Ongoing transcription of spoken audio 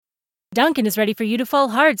Dunkin' is ready for you to fall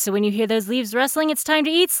hard, so when you hear those leaves rustling, it's time to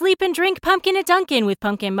eat, sleep, and drink pumpkin at Dunkin' with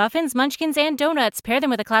pumpkin muffins, munchkins, and donuts. Pair them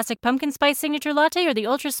with a classic pumpkin spice signature latte or the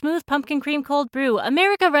ultra-smooth pumpkin cream cold brew.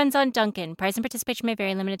 America runs on Dunkin'. Price and participation may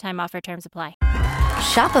vary. Limited time offer. Terms apply.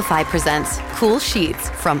 Shopify presents cool sheets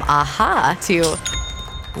from AHA to...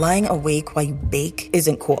 Lying awake while you bake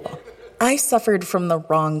isn't cool. I suffered from the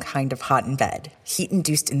wrong kind of hot in bed.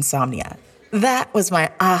 Heat-induced insomnia. That was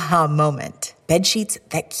my aha moment. Bed sheets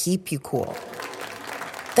that keep you cool.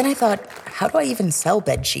 Then I thought, how do I even sell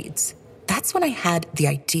bed sheets? That's when I had the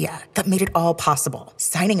idea that made it all possible,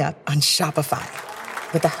 signing up on Shopify.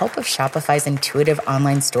 With the help of Shopify's intuitive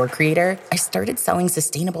online store creator, I started selling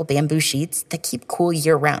sustainable bamboo sheets that keep cool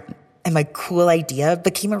year-round. And my cool idea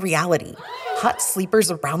became a reality. Hot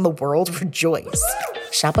sleepers around the world rejoice.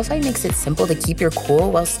 Shopify makes it simple to keep your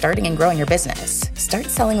cool while starting and growing your business. Start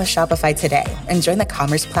selling with Shopify today and join the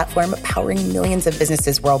commerce platform powering millions of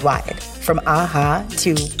businesses worldwide. From AHA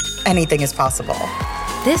to anything is possible.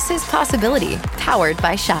 This is Possibility, powered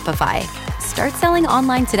by Shopify. Start selling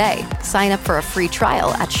online today. Sign up for a free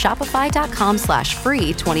trial at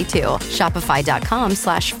shopify.com/free22.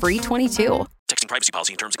 Shopify.com/free22. Texting privacy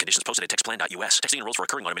policy and terms and conditions posted at textplan.us. Texting enrolls for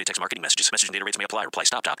recurring automated text marketing messages. Message and data rates may apply. Reply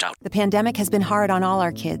stop to opt out. The pandemic has been hard on all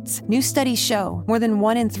our kids. New studies show more than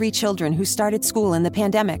 1 in 3 children who started school in the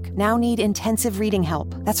pandemic now need intensive reading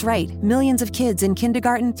help. That's right. Millions of kids in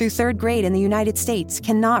kindergarten through 3rd grade in the United States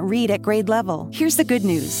cannot read at grade level. Here's the good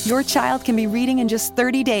news. Your child can be reading in just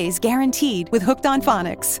 30 days, guaranteed, with Hooked on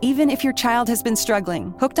Phonics. Even if your child has been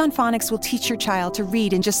struggling, Hooked on Phonics will teach your child to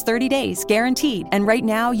read in just 30 days, guaranteed. And right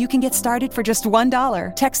now, you can get started for just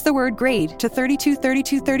 $1. Text the word GRADE to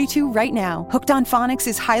 323232 right now. Hooked on Phonics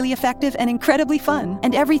is highly effective and incredibly fun,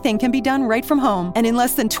 and everything can be done right from home and in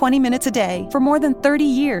less than 20 minutes a day. For more than 30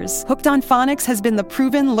 years, Hooked on Phonics has been the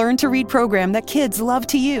proven learn-to-read program that kids love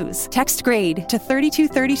to use. Text GRADE to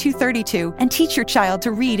 323232 and teach your child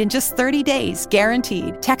to read in just 30 days,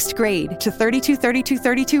 guaranteed. Text GRADE to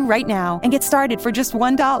 323232 right now and get started for just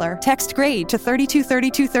 $1. Text GRADE to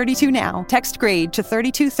 323232 now. Text GRADE to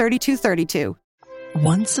 323232.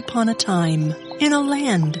 Once upon a time, in a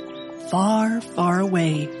land far, far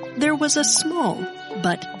away, there was a small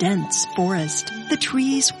but dense forest. The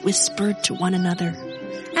trees whispered to one another,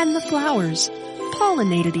 and the flowers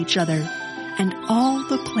pollinated each other, and all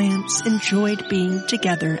the plants enjoyed being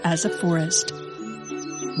together as a forest.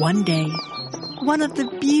 One day, one of the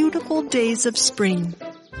beautiful days of spring,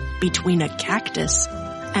 between a cactus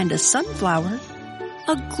and a sunflower,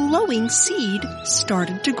 a glowing seed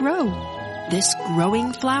started to grow. This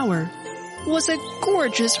growing flower was a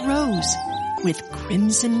gorgeous rose with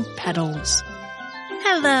crimson petals.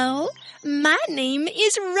 Hello, my name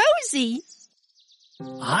is Rosie.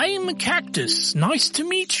 I'm a cactus. Nice to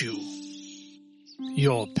meet you.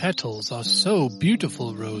 Your petals are so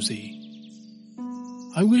beautiful, Rosie.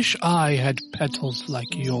 I wish I had petals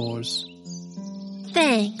like yours.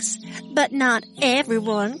 Thanks, but not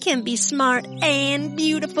everyone can be smart and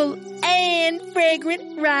beautiful and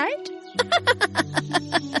fragrant, right?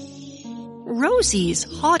 Rosie's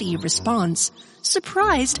haughty response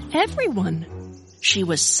surprised everyone. She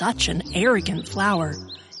was such an arrogant flower,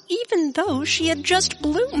 even though she had just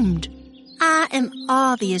bloomed. I am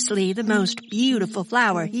obviously the most beautiful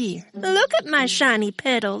flower here. Look at my shiny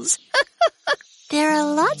petals. There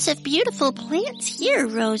are lots of beautiful plants here,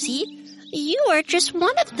 Rosie. You are just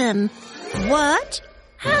one of them. What?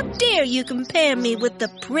 How dare you compare me with the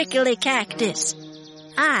prickly cactus?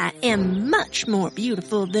 I am much more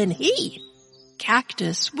beautiful than he.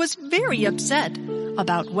 Cactus was very upset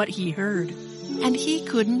about what he heard, and he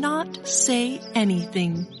could not say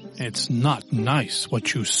anything. It's not nice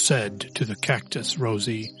what you said to the cactus,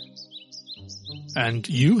 Rosie. And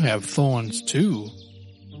you have thorns too.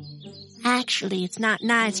 Actually, it's not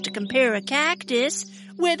nice to compare a cactus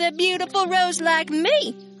with a beautiful rose like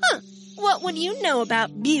me. What would you know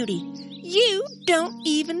about beauty? You don't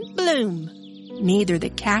even bloom. Neither the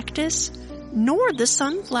cactus, nor the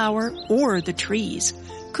sunflower, or the trees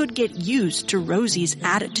could get used to Rosie's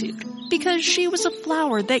attitude because she was a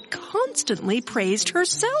flower that constantly praised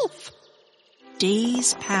herself.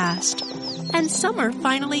 Days passed, and summer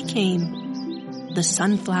finally came. The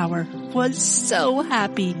sunflower was so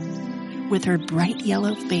happy. With her bright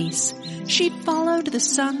yellow face, she followed the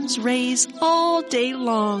sun's rays all day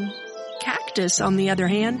long. Cactus, on the other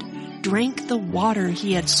hand, drank the water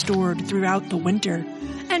he had stored throughout the winter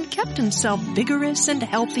and kept himself vigorous and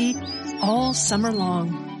healthy all summer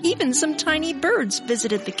long. Even some tiny birds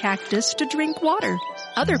visited the cactus to drink water.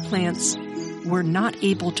 Other plants were not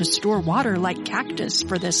able to store water like cactus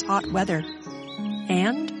for this hot weather.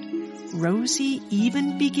 And Rosie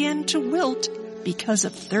even began to wilt because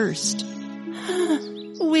of thirst.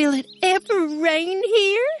 Will it ever rain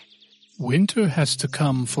here? Winter has to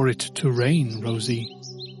come for it to rain, Rosie.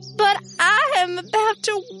 But I am about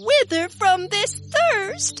to wither from this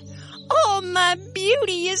thirst. All my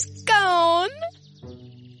beauty is gone.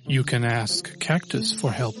 You can ask Cactus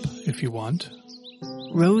for help if you want.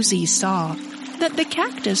 Rosie saw that the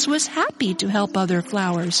cactus was happy to help other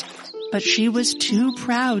flowers, but she was too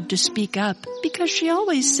proud to speak up because she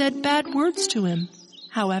always said bad words to him.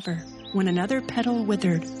 However, when another petal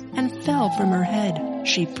withered and fell from her head,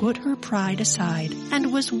 she put her pride aside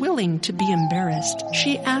and was willing to be embarrassed.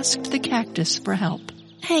 She asked the cactus for help.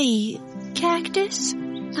 Hey, Cactus,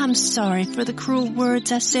 I'm sorry for the cruel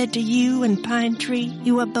words I said to you and Pine Tree.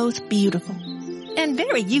 You are both beautiful and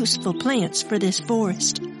very useful plants for this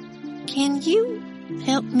forest. Can you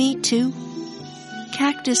help me too?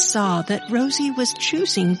 Cactus saw that Rosie was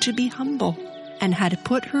choosing to be humble and had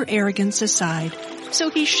put her arrogance aside, so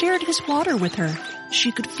he shared his water with her.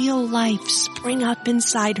 She could feel life spring up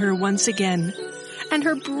inside her once again, and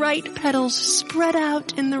her bright petals spread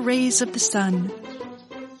out in the rays of the sun.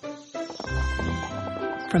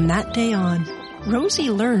 From that day on, Rosie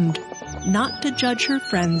learned not to judge her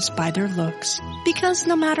friends by their looks, because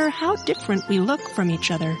no matter how different we look from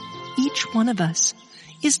each other, each one of us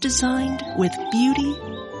is designed with beauty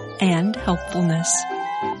and helpfulness.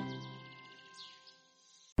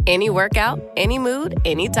 Any workout, any mood,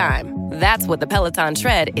 anytime. That's what the Peloton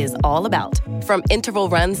Tread is all about. From interval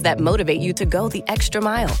runs that motivate you to go the extra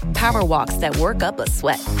mile, power walks that work up a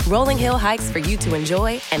sweat, rolling hill hikes for you to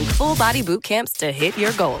enjoy, and full body boot camps to hit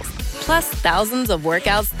your goals. Plus thousands of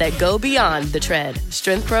workouts that go beyond the tread.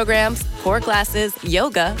 Strength programs, core classes,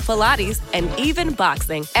 yoga, Pilates, and even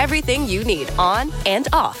boxing. Everything you need on and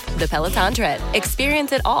off the Peloton Tread.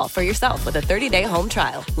 Experience it all for yourself with a 30-day home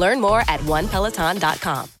trial. Learn more at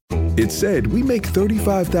onepeloton.com. It's said we make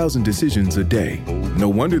 35,000 decisions a day. No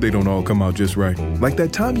wonder they don't all come out just right. Like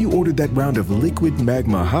that time you ordered that round of Liquid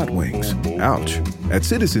Magma hot wings. Ouch. At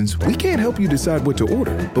Citizens, we can't help you decide what to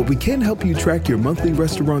order, but we can help you track your monthly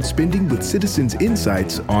restaurant spending with Citizens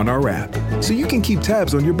Insights on our app, so you can keep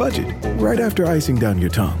tabs on your budget right after icing down your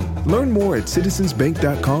tongue. Learn more at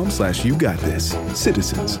citizensbank.com/YouGotThis.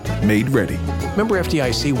 Citizens, made ready. Member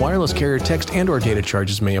FDIC. Wireless carrier text and/or data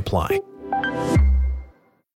charges may apply.